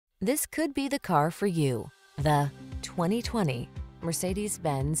This could be the car for you. The 2020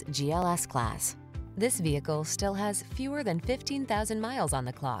 Mercedes-Benz GLS class. This vehicle still has fewer than 15,000 miles on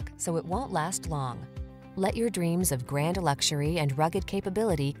the clock, so it won't last long. Let your dreams of grand luxury and rugged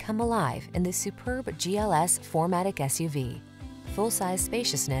capability come alive in this superb GLS 4MATIC SUV. Full-size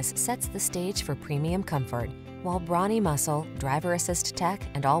spaciousness sets the stage for premium comfort, while brawny muscle, driver assist tech,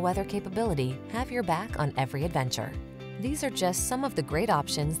 and all-weather capability have your back on every adventure. These are just some of the great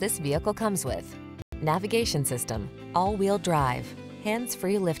options this vehicle comes with: navigation system, all-wheel drive,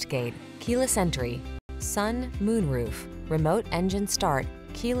 hands-free liftgate, keyless entry, sun, moonroof, remote engine start,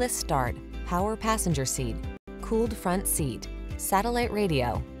 keyless start, power passenger seat, cooled front seat, satellite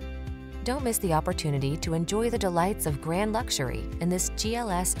radio. Don't miss the opportunity to enjoy the delights of grand luxury in this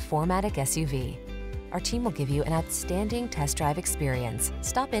GLS 4MATIC SUV. Our team will give you an outstanding test drive experience.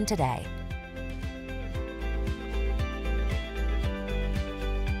 Stop in today.